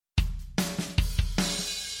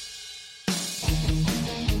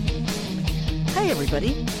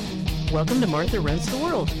everybody. Welcome to Martha Runs the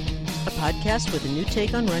World, a podcast with a new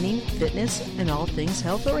take on running, fitness, and all things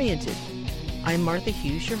health-oriented. I'm Martha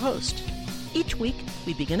Hughes, your host. Each week,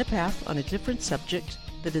 we begin a path on a different subject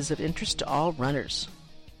that is of interest to all runners.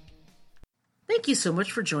 Thank you so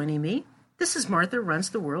much for joining me. This is Martha Runs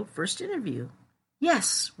the World first interview.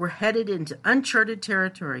 Yes, we're headed into uncharted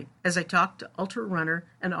territory as I talk to ultra runner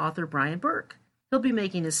and author Brian Burke. He'll be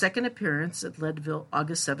making his second appearance at Leadville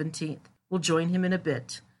August 17th. We'll join him in a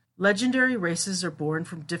bit. Legendary races are born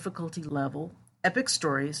from difficulty level, epic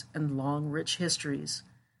stories, and long, rich histories.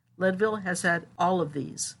 Leadville has had all of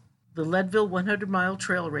these. The Leadville 100-mile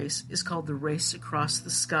trail race is called the Race Across the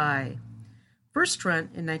Sky. First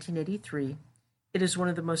run in 1983, it is one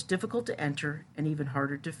of the most difficult to enter and even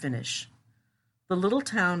harder to finish. The little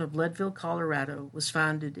town of Leadville, Colorado was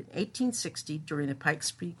founded in 1860 during the Pikes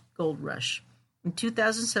Peak Gold Rush. In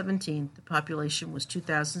 2017, the population was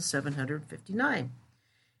 2,759.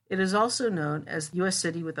 It is also known as the U.S.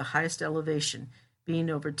 city with the highest elevation, being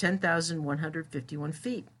over 10,151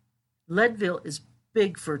 feet. Leadville is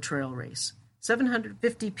big for a trail race.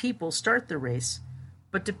 750 people start the race,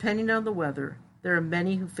 but depending on the weather, there are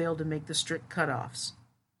many who fail to make the strict cutoffs.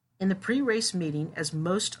 In the pre-race meeting, as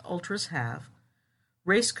most ultras have,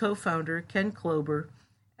 race co-founder Ken Klober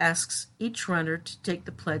asks each runner to take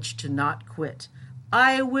the pledge to not quit.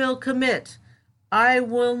 I will commit. I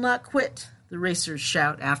will not quit, the racers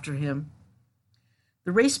shout after him.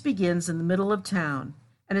 The race begins in the middle of town,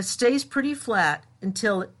 and it stays pretty flat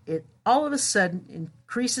until it all of a sudden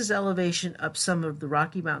increases elevation up some of the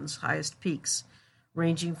Rocky Mountains' highest peaks,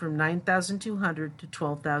 ranging from 9,200 to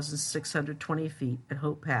 12,620 feet at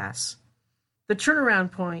Hope Pass. The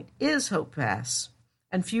turnaround point is Hope Pass,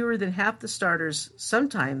 and fewer than half the starters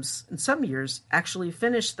sometimes, in some years, actually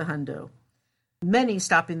finish the hundo, many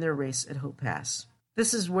stopping their race at Hope Pass.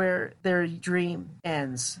 This is where their dream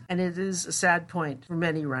ends, and it is a sad point for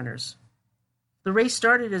many runners. The race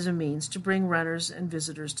started as a means to bring runners and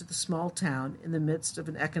visitors to the small town in the midst of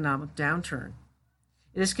an economic downturn.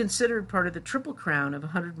 It is considered part of the Triple Crown of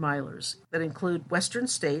 100-milers that include Western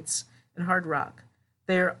States and Hard Rock.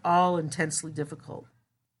 They are all intensely difficult.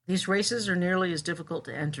 These races are nearly as difficult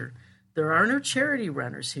to enter. There are no charity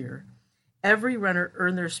runners here. Every runner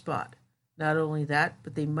earned their spot. Not only that,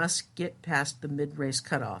 but they must get past the mid-race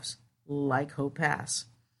cutoffs, like Hope Pass.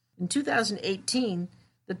 In 2018,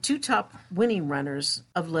 the two top winning runners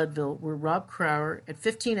of Leadville were Rob Crower at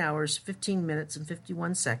 15 hours, 15 minutes, and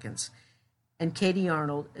 51 seconds, and Katie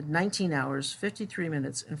Arnold at 19 hours, 53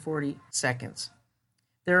 minutes, and 40 seconds.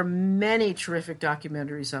 There are many terrific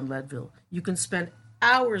documentaries on Leadville. You can spend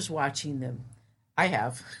hours watching them. I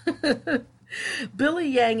have. Billy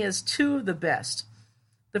Yang has two of the best.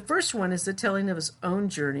 The first one is the telling of his own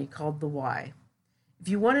journey called The Why. If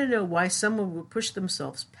you want to know why someone would push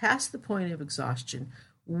themselves past the point of exhaustion,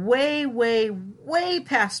 way, way, way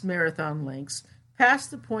past marathon lengths, past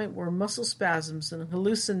the point where muscle spasms and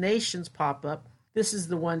hallucinations pop up, this is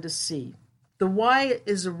the one to see. The Why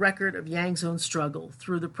is a record of Yang's own struggle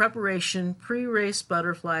through the preparation, pre-race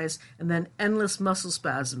butterflies, and then endless muscle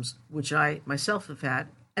spasms, which I myself have had,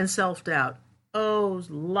 and self-doubt. Oh,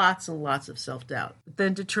 lots and lots of self-doubt. But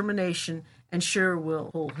then determination and sure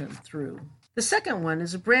will pull him through. The second one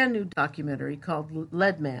is a brand new documentary called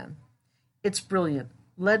Leadman. It's brilliant.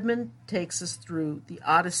 Leadman takes us through the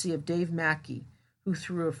odyssey of Dave Mackey, who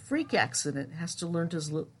through a freak accident has to learn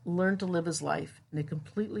to live his life in a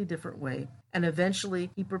completely different way, and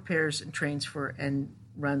eventually he prepares and trains for and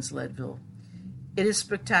runs Leadville. It is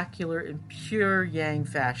spectacular in pure Yang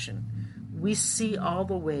fashion. We see all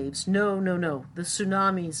the waves, the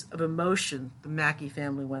tsunamis of emotion the Mackey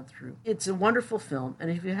family went through. It's a wonderful film,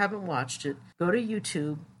 and if you haven't watched it, go to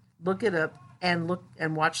YouTube, look it up, and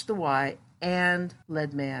watch The Why and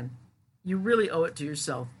Leadman. You really owe it to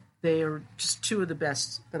yourself. They are just two of the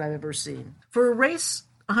best that I've ever seen. For a race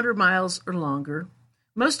 100 miles or longer,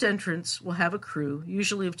 most entrants will have a crew,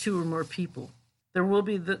 usually of 2 or more people. There will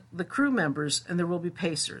be the crew members and there will be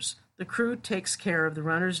pacers. The crew takes care of the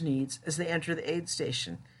runner's needs as they enter the aid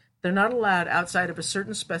station. They're not allowed outside of a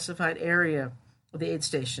certain specified area of the aid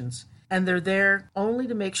stations, and they're there only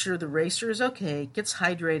to make sure the racer is okay, gets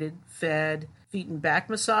hydrated, fed, feet and back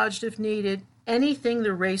massaged if needed. Anything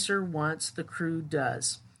the racer wants, the crew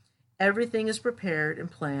does. Everything is prepared and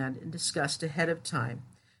planned and discussed ahead of time.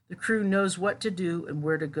 The crew knows what to do and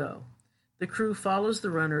where to go. The crew follows the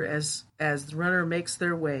runner as the runner makes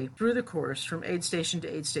their way through the course from aid station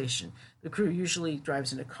to aid station. The crew usually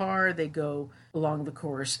drives in a car, they go along the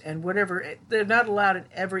course, and whatever, they're not allowed at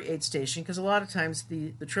every aid station because a lot of times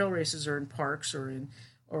the trail races are in parks or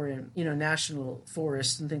or in, national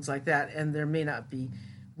forests and things like that, and there may not be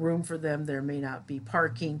room for them, there may not be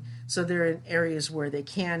parking, so they're in areas where they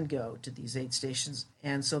can go to these aid stations,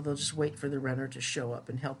 and so they'll just wait for the runner to show up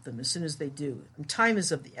and help them as soon as they do. And time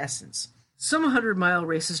is of the essence. Some 100-mile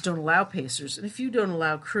races don't allow pacers, and a few don't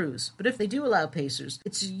allow crews. But if they do allow pacers,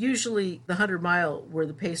 it's usually the 100-mile where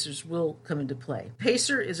the pacers will come into play.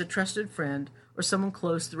 Pacer is a trusted friend or someone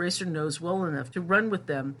close the racer knows well enough to run with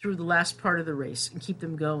them through the last part of the race and keep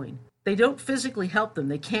them going. They don't physically help them.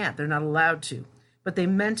 They can't. They're not allowed to. But they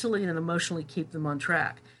mentally and emotionally keep them on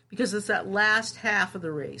track, because it's that last half of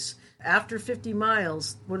the race. After 50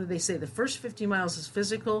 miles, what do they say? The first 50 miles is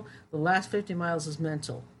physical, the last 50 miles is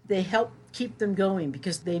mental. They help keep them going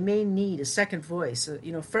because they may need a second voice,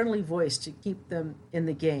 a friendly voice to keep them in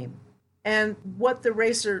the game. And what the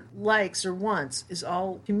racer likes or wants is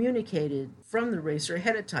all communicated from the racer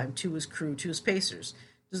ahead of time to his crew, to his pacers.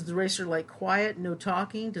 Does the racer like quiet, no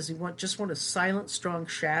talking? Does he just want a silent, strong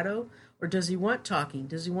shadow? Or does he want talking?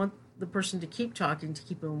 Does he want the person to keep talking to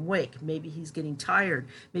keep him awake? Maybe he's getting tired.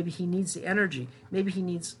 Maybe he needs the energy. Maybe he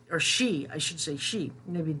needs, or she, I should say she.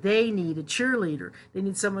 Maybe they need a cheerleader. They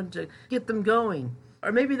need someone to get them going.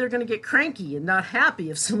 Or maybe they're going to get cranky and not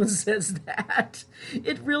happy if someone says that.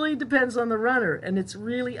 It really depends on the runner, and it's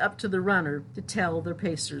really up to the runner to tell their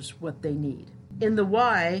pacers what they need. In the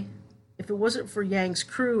Y, if it wasn't for Yang's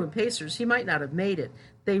crew and pacers, he might not have made it.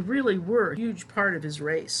 They really were a huge part of his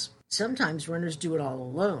race. Sometimes runners do it all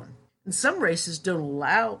alone. And some races don't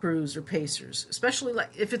allow crews or pacers, especially like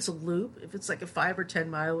if it's a loop, if it's like a 5 or 10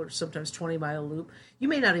 mile or sometimes 20-mile loop, you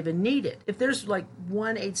may not even need it. If there's like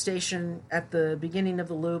one aid station at the beginning of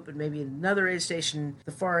the loop and maybe another aid station at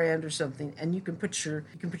the far end or something, and you can put your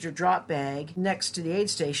drop bag next to the aid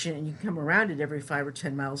station and you can come around it every 5 or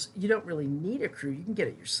 10 miles, you don't really need a crew. You can get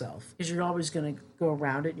it yourself because you're always going to go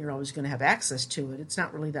around it and you're always going to have access to it. It's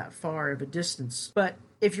not really that far of a distance. But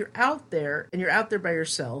if you're out there and you're out there by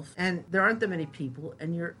yourself and there aren't that many people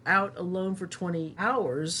and you're out alone for 20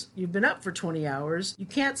 hours, you've been up for 20 hours, you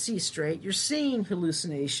can't see straight, you're seeing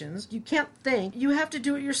hallucinations, you can't think, you have to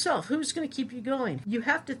do it yourself. Who's going to keep you going? You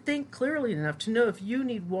have to think clearly enough to know if you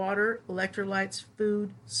need water, electrolytes,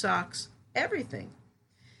 food, socks, everything.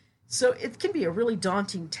 So it can be a really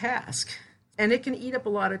daunting task, and it can eat up a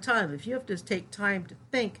lot of time. If you have to take time to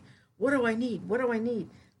think, what do I need? What do I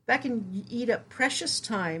need? That can eat up precious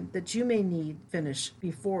time that you may need finished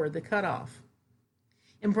before the cutoff.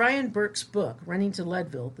 In Brian Burke's book, Running to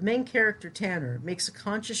Leadville, the main character, Tanner, makes a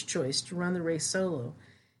conscious choice to run the race solo,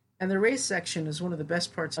 and the race section is one of the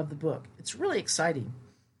best parts of the book. It's really exciting.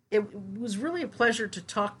 It was really a pleasure to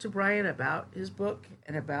talk to Brian about his book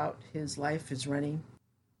and about his life, his running.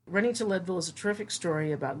 Running to Leadville is a terrific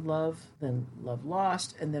story about love, then love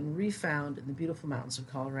lost, and then refound in the beautiful mountains of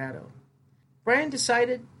Colorado. Brian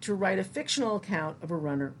decided to write a fictional account of a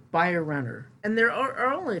runner by a runner. And there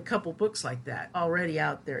are only a couple books like that already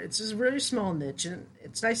out there. It's a very small niche, and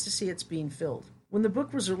it's nice to see it's being filled. When the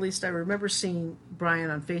book was released, I remember seeing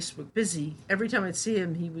Brian on Facebook busy. Every time I'd see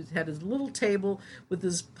him, had his little table with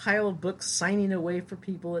his pile of books signing away for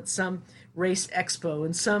people at some race expo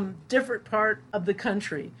in some different part of the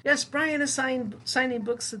country. Yes, Brian is signing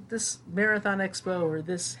books at this marathon expo or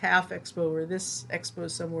this half expo or this expo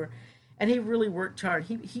somewhere. And he really worked hard.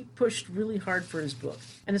 He pushed really hard for his book.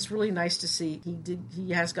 And it's really nice to see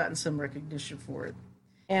he has gotten some recognition for it.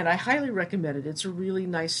 And I highly recommend it. It's a really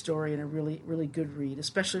nice story and a really, really good read,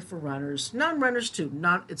 especially for runners. Non-runners too.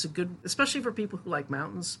 It's a good, especially for people who like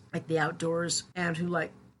mountains, like the outdoors, and who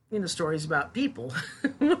like, stories about people.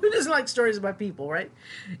 Who doesn't like stories about people, right?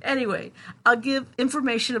 Anyway, I'll give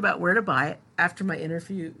information about where to buy it after my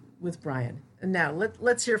interview with Brian. And now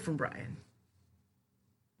let's hear from Brian.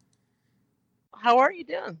 How are you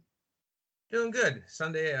doing? Doing good.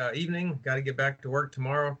 Sunday evening. Got to get back to work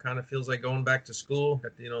tomorrow. Kind of feels like going back to school.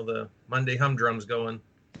 Got the Monday humdrums going.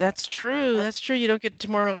 That's true. That's true. You don't get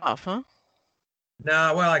tomorrow off, huh?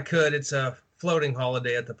 Nah, well, I could. It's a floating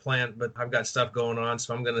holiday at the plant, but I've got stuff going on,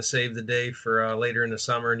 so I'm going to save the day for later in the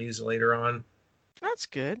summer and use it later on. That's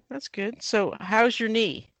good. That's good. So how's your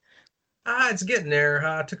knee? It's getting there.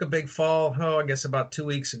 I took a big fall, I guess about 2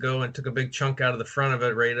 weeks ago, and took a big chunk out of the front of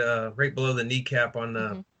it, right below the kneecap on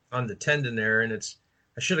the tendon there, and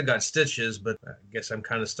I should have got stitches, but I guess I'm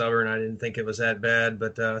kind of stubborn. I didn't think it was that bad,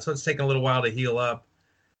 but so it's taking a little while to heal up.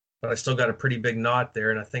 But I still got a pretty big knot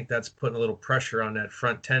there, and I think that's putting a little pressure on that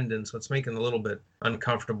front tendon, so it's making it a little bit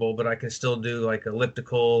uncomfortable. But I can still do like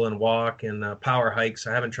elliptical and walk and power hikes.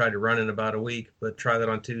 I haven't tried to run in about a week, but try that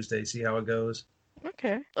on Tuesday, see how it goes.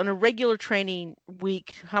 Okay. On a regular training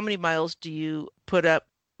week, how many miles do you put up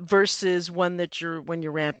versus when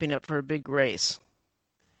you're ramping up for a big race?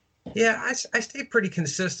 Yeah, I stay pretty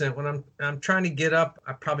consistent when I'm trying to get up.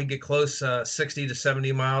 I probably get close 60 to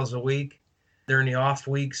 70 miles a week. During the off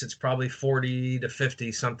weeks, it's probably 40 to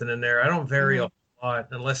 50, something in there. I don't vary a Hmm. whole lot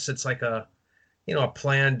unless it's like a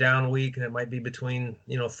planned down week, and it might be between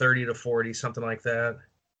 30 to 40, something like that.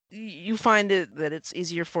 You find it that it's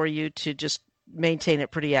easier for you to just maintain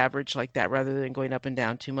it pretty average like that rather than going up and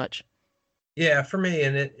down too much. Yeah, for me,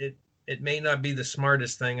 and it may not be the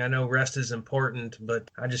smartest thing. I know rest is important,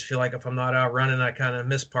 but I just feel like if I'm not out running, I kind of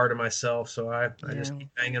miss part of myself. So I just Yeah,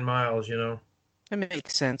 keep banging miles. that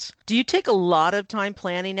makes sense. Do you take a lot of time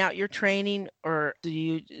planning out your training, or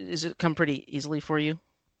does it come pretty easily for you?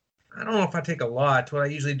 I don't know if I take a lot. What I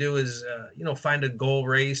usually do is, find a goal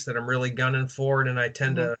race that I'm really gunning for, and then I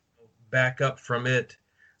tend Hmm. to back up from it,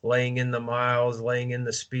 laying in the miles, laying in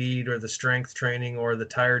the speed or the strength training or the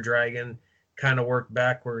tire dragging, kind of work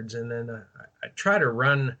backwards. And then I try to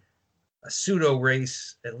run a pseudo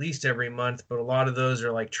race at least every month, but a lot of those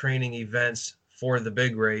are like training events for the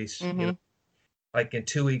big race. Hmm. Like in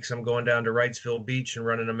 2 weeks, I'm going down to Wrightsville Beach and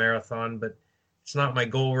running a marathon, but it's not my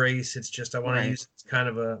goal race. It's just I want to Right. use it as kind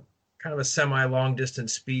of a semi long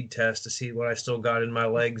distance speed test to see what I still got in my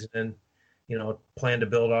legs and plan to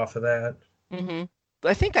build off of that. Hmm.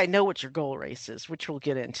 I think I know what your goal race is, which we'll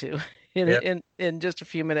get into in Yeah. in just a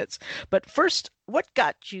few minutes. But first, what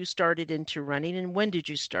got you started into running, and when did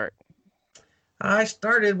you start? I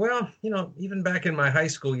started, well, even back in my high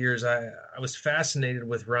school years, I was fascinated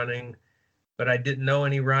with running, but I didn't know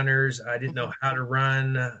any runners. I didn't Hmm. know how to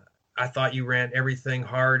run. I thought you ran everything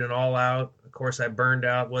hard and all out. Of course, I burned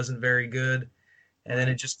out, wasn't very good. And then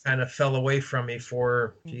it Right. just kind of fell away from me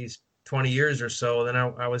for, 20 years or so. Then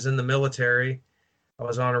I was in the military. I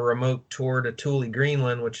was on a remote tour to Thule,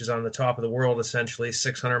 Greenland, which is on the top of the world, essentially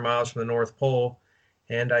 600 miles from the North Pole.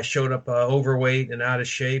 And I showed up overweight and out of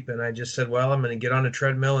shape. And I just said, well, I'm going to get on a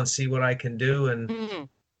treadmill and see what I can do. And Mhm.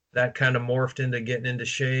 that kind of morphed into getting into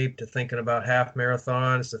shape, to thinking about half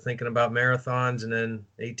marathons, to thinking about marathons. And then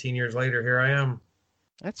 18 years later, here I am.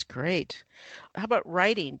 That's great. How about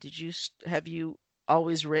writing? Have you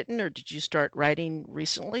always written, or did you start writing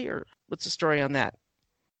recently, or what's the story on that?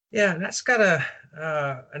 Yeah, and that's I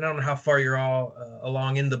don't know how far you're all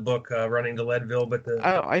along in the book, Running to Leadville, but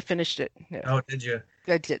Oh, I finished it. Yeah, oh, did you?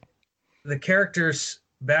 I did. The character's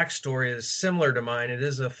backstory is similar to mine. It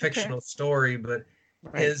is a Okay. fictional story, but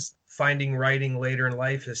Right. his finding writing later in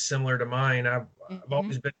life is similar to mine. I've Hmm.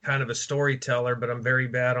 always been kind of a storyteller, but I'm very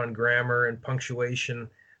bad on grammar and punctuation.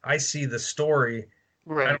 I see the story.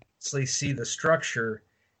 I don't Right. actually see the structure.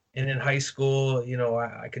 And in high school,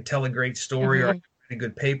 I could tell a great story or I Hmm. could write a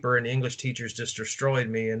good paper, and the English teachers just destroyed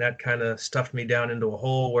me. And that kind of stuffed me down into a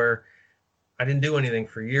hole where I didn't do anything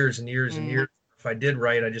for years and years and Hmm. years. If I did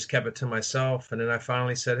write, I just kept it to myself. And then I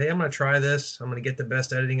finally said, hey, I'm going to try this. I'm going to get the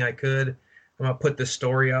best editing I could. I'm going to put this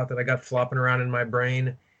story out that I got flopping around in my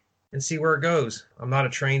brain and see where it goes. I'm not a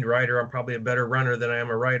trained writer. I'm probably a better runner than I am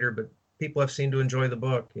a writer, but people have seemed to enjoy the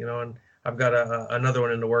book, and I've got another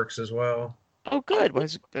one in the works as well. Oh, good.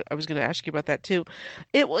 I was going to ask you about that too.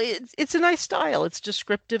 It's a nice style. It's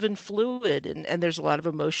descriptive and fluid, and there's a lot of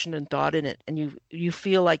emotion and thought in it, and you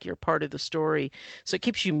feel like you're part of the story, so it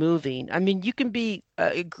keeps you moving. I mean, you can be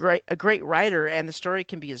a great writer, and the story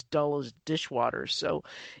can be as dull as dishwater. So,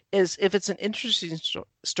 as if it's an interesting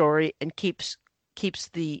story and keeps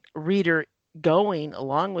the reader going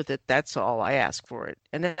along with it, that's all I ask for it.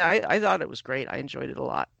 And then I thought it was great. I enjoyed it a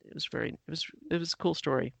lot. It was a cool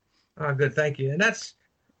story. Oh, good. Thank you. And that's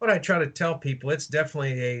what I try to tell people. It's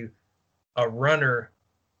definitely a runner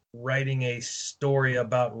writing a story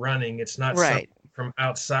about running. It's not something Right. from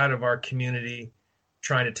outside of our community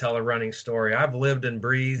trying to tell a running story. I've lived and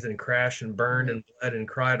breathed and crashed and burned Mhm. and bled and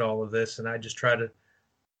cried all of this. And I just try to,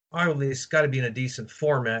 obviously, it's got to be in a decent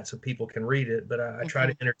format so people can read it. But I try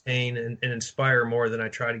to Mhm. entertain and inspire more than I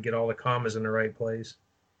try to get all the commas in the right place.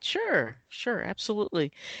 Sure, sure,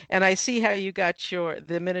 absolutely. And I see how you got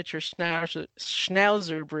the miniature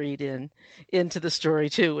schnauzer breed into the story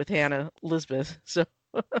too with Hannah Elizabeth. So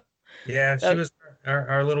Yeah, she uh, was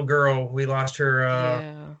our little girl. We lost her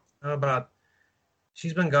yeah, about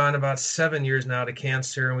she's been gone about 7 years now to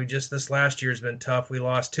cancer, and we just this last year's been tough. We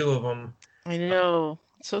lost two of them. I know.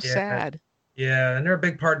 It's so Yeah, sad. yeah, and they're a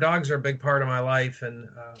big part. Dogs are a big part of my life, and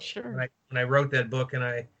when Sure. I wrote that book, and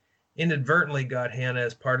I inadvertently got Hannah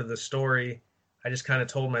as part of the story, I just kind of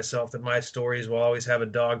told myself that my stories will always have a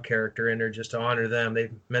dog character in there, just to honor them.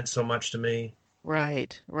 They've meant so much to me.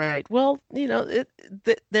 Right, right. Well,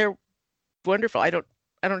 they're wonderful. I don't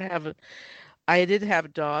have I did have a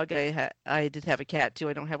dog. I did have a cat too.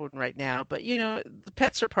 I don't have one right now, but the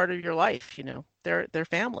pets are part of your life. They're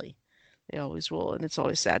family. They always will, and it's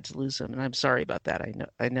always sad to lose them. And I'm sorry about that.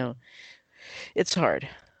 I know, it's hard.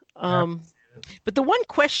 Yeah. But the one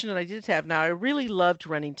question that I did have now, I really loved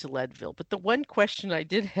running to Leadville, but the one question I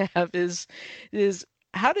did have is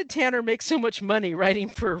how did Tanner make so much money writing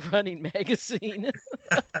for a running magazine?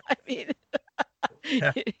 I mean,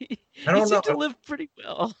 Yeah. he I don't seemed to know. live pretty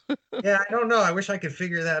well. Yeah, I don't know. I wish I could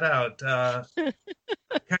figure that out. I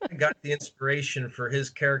kind of got the inspiration for his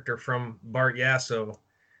character from Bart Yasso.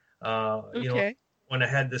 Okay. When I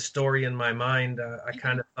had this story in my mind, I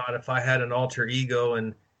kind of thought if I had an alter ego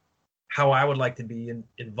and how I would like to be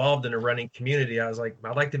involved in a running community, I was like,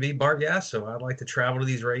 I'd like to be Bart Yasso. I'd like to travel to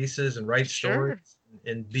these races and write stories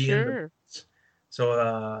Sure. and be in the. Sure.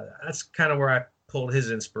 So that's kind of where I pulled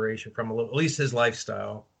his inspiration from, at least his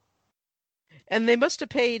lifestyle. And they must have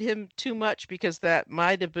paid him too much because that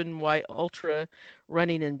might have been why Ultra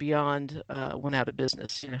Running and Beyond went out of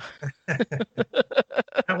business, you know.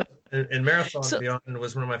 And Marathon and So, Beyond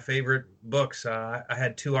was one of my favorite books. I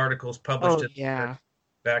had 2 articles published oh in yeah.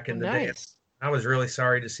 back Oh, in the day. nice. I was really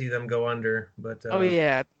sorry to see them go under, but Oh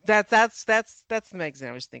yeah. That's the magazine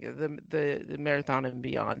I was thinking of, the Marathon and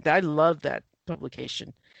Beyond. I love that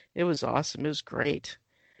publication. It was awesome. It was great.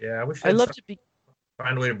 yeah, I wish I they'd loved it.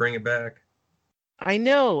 find a way to bring it back. I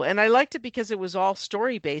know, and I liked it because it was all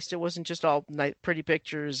story based. It wasn't just all pretty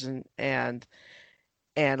pictures and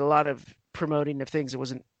a lot of promoting of things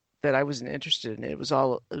that I wasn't interested in. It was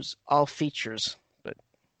all features. But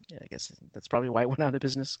yeah, I guess that's probably why it went out of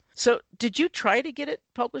business. So, did you try to get it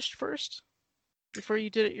published first before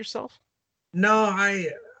you did it yourself? No,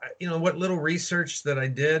 what little research that I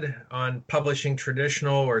did on publishing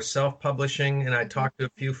traditional or self-publishing, and I talked to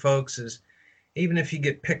a few folks, is even if you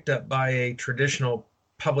get picked up by a traditional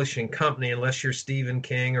publishing company, unless you're Stephen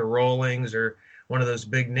King or Rawlings or one of those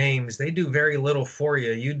big names, they do very little for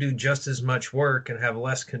you. You do just as much work and have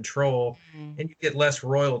less control, Mm. and you get less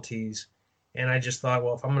royalties. And I just thought,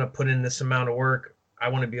 well, if I'm going to put in this amount of work, I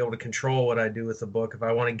want to be able to control what I do with the book. If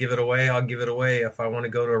I want to give it away, I'll give it away. If I want to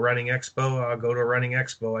go to a running expo, I'll go to a running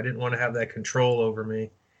expo. I didn't want to have that control over me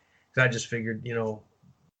because I just figured,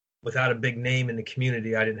 without a big name in the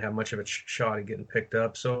community, I didn't have much of a shot at getting picked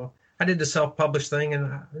up. So I did the self-published thing, and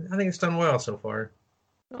I think it's done well so far.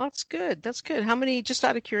 Well, that's good. That's good. Just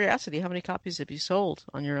out of curiosity, how many copies have you sold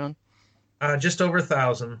on your own? Just over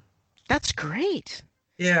 1,000. That's great.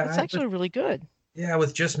 That's Yeah, actually really good. yeah,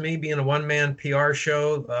 with just me being a one-man PR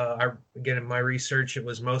show, again, in my research, it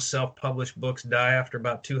was most self-published books die after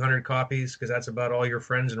about 200 copies because that's about all your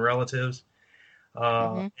friends and relatives. Uh,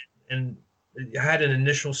 Hmm. and I had an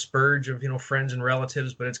initial spurge of, friends and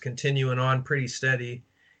relatives, but it's continuing on pretty steady.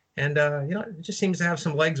 And, it just seems to have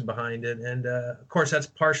some legs behind it. And, of course, that's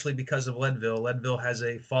partially because of Leadville. Leadville has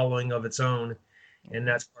a following of its own. And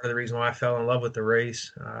that's part of the reason why I fell in love with the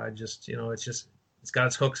race. It's got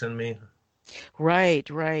its hooks in me. Right,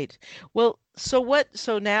 right. Well, so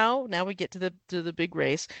now we get to the big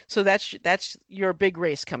race. So that's your big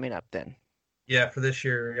race coming up then Yeah, for this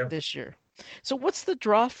year. Yeah. this year. So what's the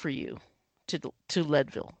draw for you to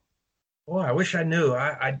Leadville? Well, I wish I knew.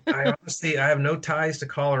 I honestly, I have no ties to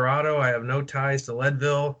Colorado. I have no ties to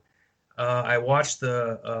Leadville. I watched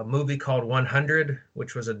the movie called 100,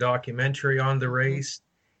 which was a documentary on the race,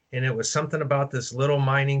 and it was something about this little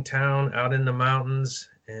mining town out in the mountains,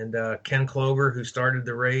 and Ken Clover, who started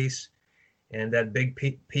the race, and that big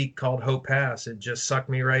peak called Hope Pass. It just sucked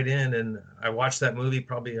me right in, and I watched that movie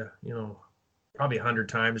probably 100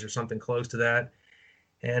 times or something close to that,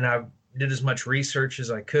 and I did as much research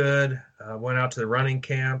as I could. Went out to the running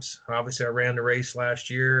camps. Obviously, I ran the race last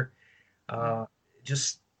year.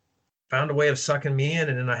 Just found a way of sucking me in.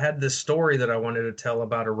 And then I had this story that I wanted to tell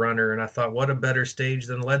about a runner. And I thought, what a better stage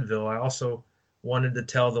than Leadville. I also wanted to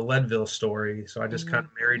tell the Leadville story. So I just kind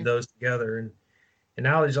of married those together. And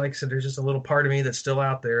now, like I said, there's just a little part of me that's still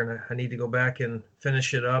out there. And I need to go back and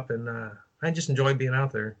finish it up. And I just enjoy being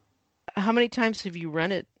out there. How many times have you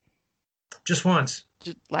run it? Just once.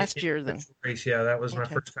 Just last year then. Race, yeah, that was my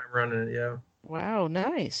Okay. first time running it. Yeah. Wow,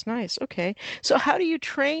 nice, nice. Okay. So how do you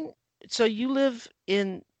train? So you live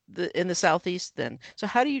in the southeast then. So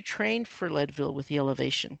how do you train for Leadville with the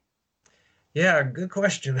elevation? Yeah, good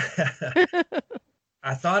question.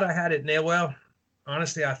 I thought I had it nailed. Well,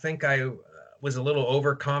 honestly, I think I was a little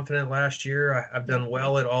overconfident last year. I've done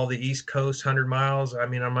well at all the East Coast 100 miles. I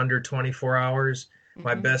mean, I'm under 24 hours,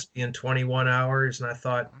 my Mhm. best being 21 hours. And I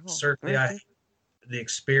thought Wow, certainly very I good. had the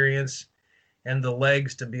experience and the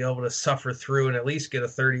legs to be able to suffer through and at least get a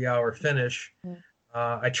 30-hour finish. Mm.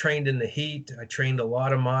 I trained in the heat. I trained a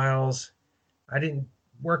lot of miles. I didn't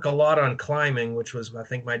work a lot on climbing, which was, I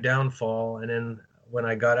think, my downfall. And then when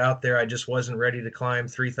I got out there, I just wasn't ready to climb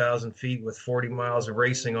 3,000 feet with 40 miles of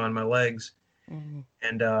racing on my legs. Mhm.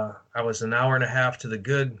 And I was an hour and a half to the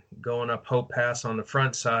good going up Hope Pass on the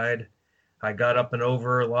front side. I got up and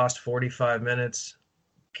over, lost 45 minutes,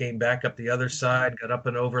 came back up the other side, got up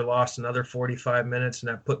and over, lost another 45 minutes, and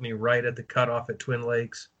that put me right at the cutoff at Twin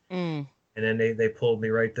Lakes. Mm. And then they pulled me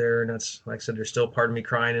right there. And that's, like I said, there's still part of me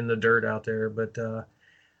crying in the dirt out there. But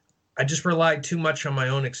I just relied too much on my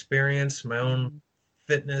own experience, my own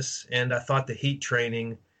fitness, and I thought the heat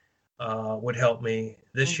training would help me.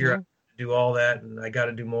 This year, I Mhm. do all that, and I got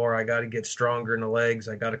to do more. I got to get stronger in the legs.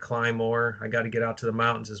 I got to climb more. I got to get out to the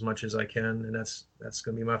mountains as much as I can, and that's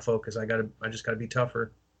going to be my focus. I just got to be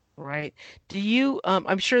tougher. Right. Do you,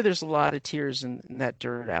 I'm sure there's a lot of tears in that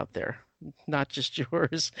dirt out there, not just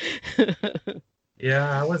yours.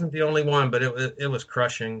 Yeah, I wasn't the only one, but it was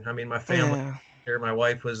crushing. I mean, my family Yeah. was there, my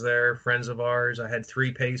wife was there, friends of ours. I had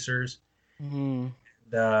three pacers. Mhm.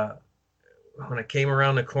 And, when I came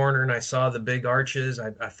around the corner and I saw the big arches,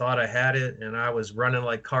 I thought I had it, and I was running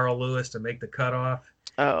like Carl Lewis to make the cutoff.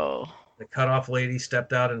 Oh. The cutoff lady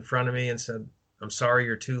stepped out in front of me and said, "I'm sorry,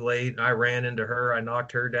 you're too late." I ran into her. I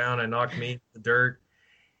knocked her down. I knocked me in the dirt.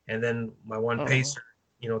 And then my one Oh. pacer,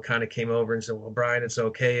 kind of came over and said, "Well, Brian, it's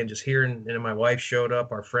okay." And just hearing, and then my wife showed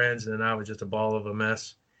up, our friends, and then I was just a ball of a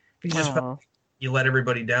mess. You just felt Oh. you let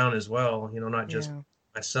everybody down as well, not just Yeah.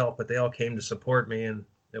 myself, but they all came to support me, and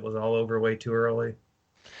it was all over way too early.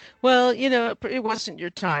 Well, it wasn't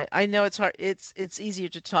your time. I know it's hard. It's easier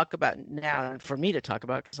to talk about now than for me to talk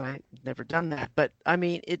about because I've never done that. But I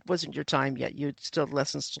mean, it wasn't your time yet. You had still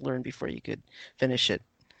lessons to learn before you could finish it.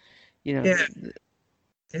 You know, Yeah,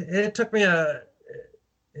 it took me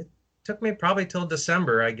it took me probably till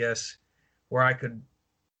December, I guess, where I could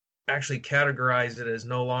actually categorize it as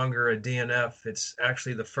no longer a DNF. It's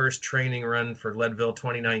actually the first training run for Leadville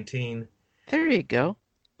 2019. there you go.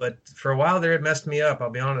 But for a while there, it messed me up. I'll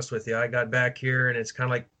be honest with you. I got back here, and it's kind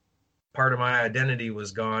of like part of my identity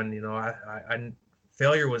was gone.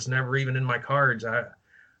 Failure was never even in my cards. I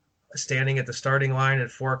standing at the starting line at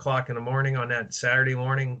 4 o'clock in the morning on that Saturday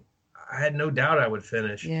morning, I had no doubt I would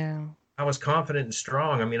finish. Yeah. I was confident and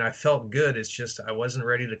strong. I mean, I felt good. It's just I wasn't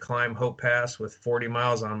ready to climb Hope Pass with 40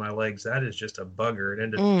 miles on my legs. That is just a bugger. And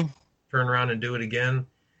then to Mm, turn around and do it again,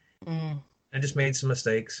 mm. I just made some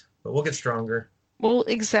mistakes, but we'll get stronger. Well,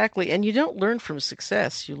 exactly. And you don't learn from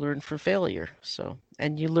success. You learn from failure. So,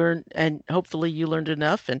 and you learn, and hopefully you learned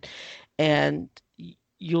enough, and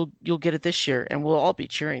you'll get it this year, and we'll all be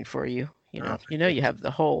cheering for you. Uh, You have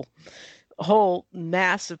the whole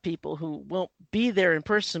mass of people who won't be there in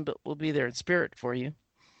person, but will be there in spirit for you.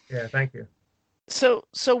 yeah, thank you. So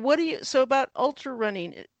about ultra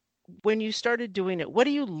running, when you started doing it, what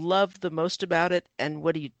do you love the most about it, and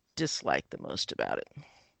what do you dislike the most about it?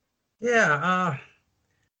 Yeah,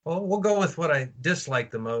 well, we'll go with what I dislike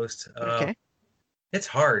the most. Okay. It's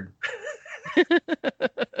hard.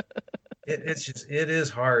 It is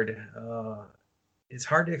hard. It's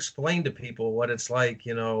hard to explain to people what it's like,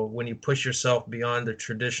 when you push yourself beyond the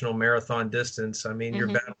traditional marathon distance. I mean, you're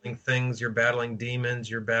Hmm. battling things, you're battling demons,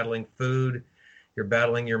 you're battling food, you're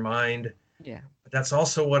battling your mind. Yeah. But that's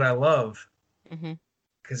also what I love Hmm.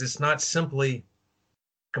 because it's not simply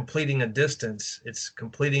completing a distance, it's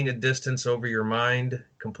completing a distance over your mind,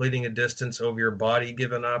 completing a distance over your body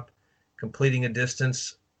giving up, completing a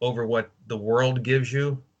distance over what the world gives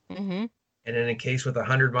you. Hmm. And in a case with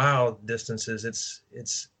 100-mile distances,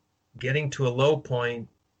 it's getting to a low point,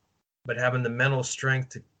 but having the mental strength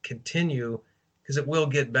to continue because it will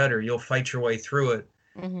get better. You'll fight your way through it.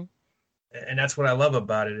 Hmm. And that's what I love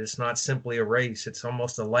about it. It's not simply a race, it's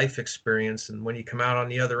almost a life experience. And when you come out on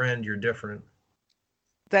the other end, you're different.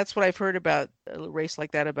 That's what I've heard about a race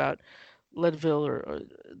like that, about Leadville or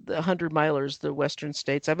the 100 milers, the Western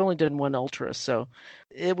states. I've only done one ultra, so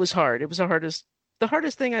it was hard. It was the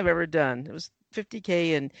hardest thing I've ever done. It was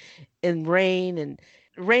 50K in rain, and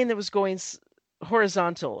rain that was going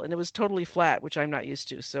horizontal, and it was totally flat, which I'm not used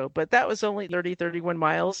to. So, but that was only 31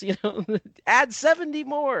 miles, add 70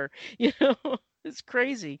 more, it's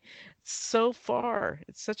crazy. It's so far.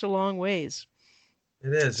 It's such a long ways.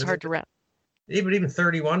 It is. It's hard to wrap. Even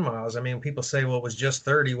 31 miles. I mean, people say, well, it was just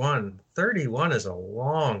 31. 31 is a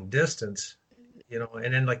long distance,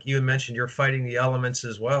 and then like you mentioned, you're fighting the elements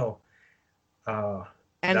as well. Uh,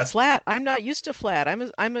 And that's flat. I'm not used to flat.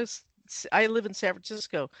 I live in San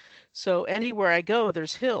Francisco, so anywhere I go,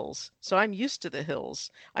 there's hills. So I'm used to the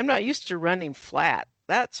hills. I'm not used to running flat.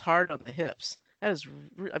 That's hard on the hips.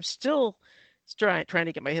 I'm still trying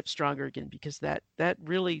to get my hips stronger again because that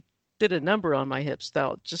really did a number on my hips.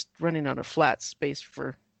 Just running on a flat space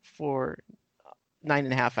for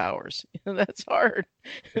 9.5 hours. That's hard.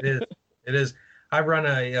 It is. It is. I run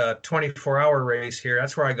a 24-hour race here.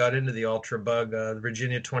 That's where I got into the ultra bug, the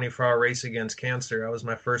Virginia 24-hour race against cancer. That was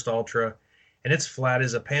my first ultra, and it's flat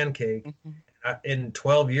as a pancake. Mm-hmm. In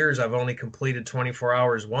 12 years, I've only completed 24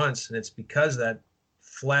 hours once, and it's because that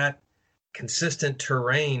flat, consistent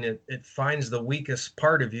terrain, it finds the weakest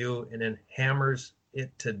part of you and then hammers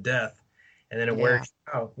it to death, and then it wears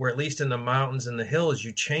you out. Where at least in the mountains and the hills,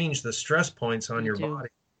 you change the stress points on your body.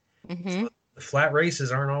 Mm-hmm. So the flat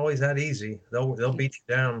races aren't always that easy. They'll beat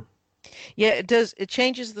you down. Yeah, it does. It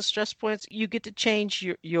changes the stress points. You get to change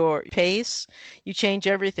your pace. You change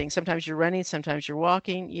everything. Sometimes you're running, sometimes you're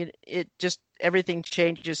walking. Everything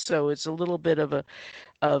changes. So it's a little bit of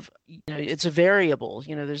it's a variable.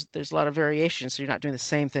 There's a lot of variation. So you're not doing the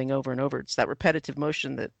same thing over and over. It's that repetitive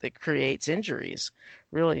motion that creates injuries.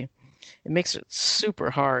 Really, it makes it super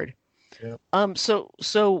hard. Yeah.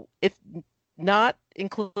 So if not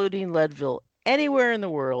including Leadville, anywhere in the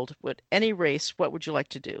world, any race, what would you like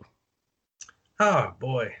to do? Oh,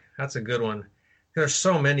 boy, that's a good one. There's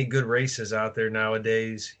so many good races out there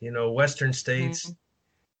nowadays. Western States,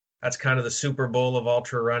 that's kind of the Super Bowl of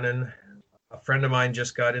ultra running. A friend of mine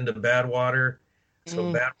just got into Badwater,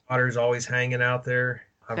 so Badwater's always hanging out there.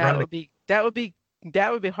 That would be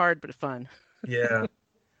hard but fun. Yeah.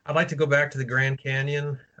 I'd like to go back to the Grand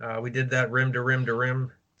Canyon. We did that rim to rim to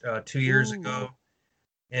rim 2 years ago,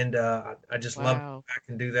 and I just love to go back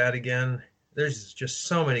and do that again. There's just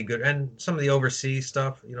so many good, and some of the overseas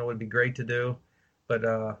stuff, would be great to do. But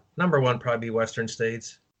number one, probably be Western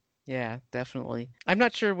States. Yeah, definitely. I'm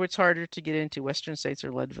not sure what's harder to get into, Western States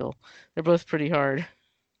or Leadville. They're both pretty hard.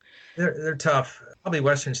 They're tough. Probably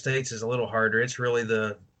Western States is a little harder. It's really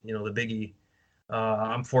the biggie.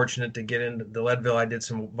 I'm fortunate to get into the Leadville. I did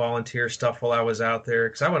some volunteer stuff while I was out there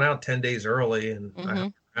because I went out 10 days early and I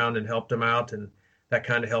hung around and helped them out, and that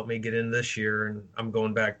kind of helped me get in this year. And I'm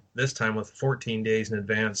going back this time with 14 days in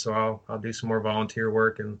advance, so I'll do some more volunteer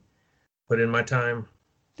work and put in my time.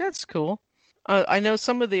 That's cool. I know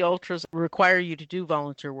some of the ultras require you to do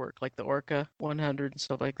volunteer work, like the Orca 100 and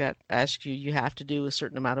stuff like that. Ask you have to do a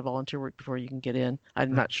certain amount of volunteer work before you can get in.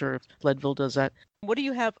 I'm not sure if Leadville does that. What do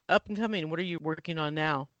you have up and coming? What are you working on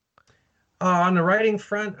now? On the writing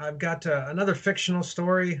front, I've got another fictional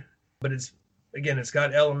story, but it's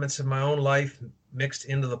got elements of my own life mixed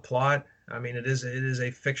into the plot. I mean, it is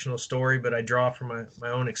a fictional story, but I draw from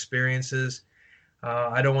my own experiences.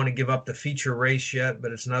 I don't want to give up the feature race yet,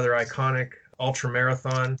 but it's another iconic ultra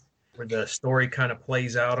marathon where the story kind of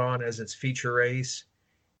plays out on as its feature race.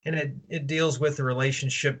 And it deals with the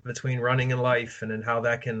relationship between running and life and then how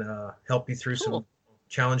that can help you through some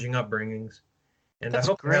challenging upbringings. And That's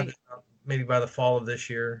I hope great. to have it out maybe by the fall of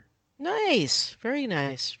this year. Nice. Very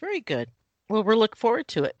nice. Very good. Well, we'll look forward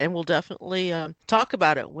to it, and we'll definitely talk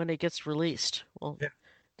about it when it gets released. Well, yeah.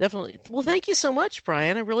 Definitely. Well, thank you so much,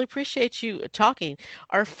 Brian. I really appreciate you talking.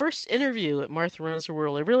 Our first interview at Martha Runs the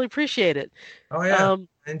World. I really appreciate it. Oh, yeah.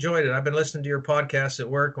 I enjoyed it. I've been listening to your podcast at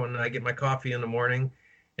work when I get my coffee in the morning,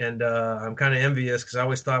 and I'm kind of envious because I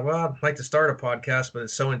always thought, well, I'd like to start a podcast, but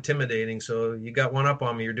it's so intimidating. So you got one up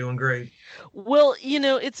on me. You're doing great. Well,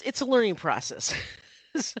 it's a learning process.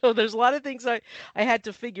 So there's a lot of things I had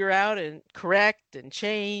to figure out and correct and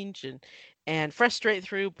change and frustrate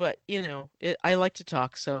through, but I like to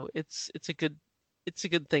talk, so it's a good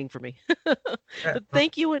thing for me. But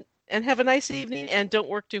thank you, and have a nice evening, and don't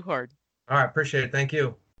work too hard. All right, appreciate it. Thank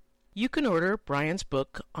you. You can order Brian's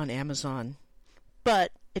book on Amazon,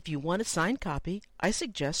 but if you want a signed copy, I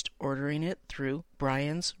suggest ordering it through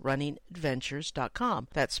briansrunningadventures.com.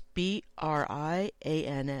 That's BRIANS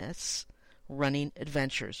Running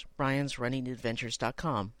Adventures,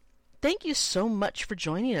 briansrunningadventures.com. Thank you so much for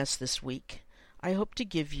joining us this week. I hope to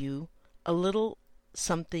give you a little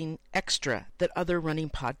something extra that other running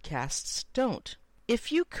podcasts don't.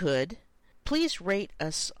 If you could, please rate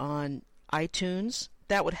us on iTunes.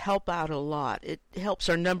 That would help out a lot. It helps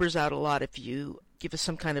our numbers out a lot if you give us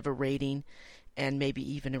some kind of a rating and maybe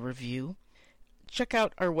even a review. Check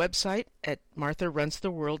out our website at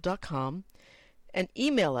martharunstheworld.com and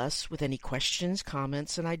email us with any questions,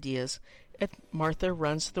 comments, and ideas at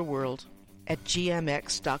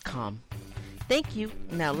martharunstheworld@gmx.com. Thank you.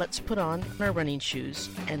 Now let's put on our running shoes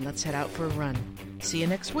and let's head out for a run. See you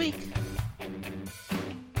next week.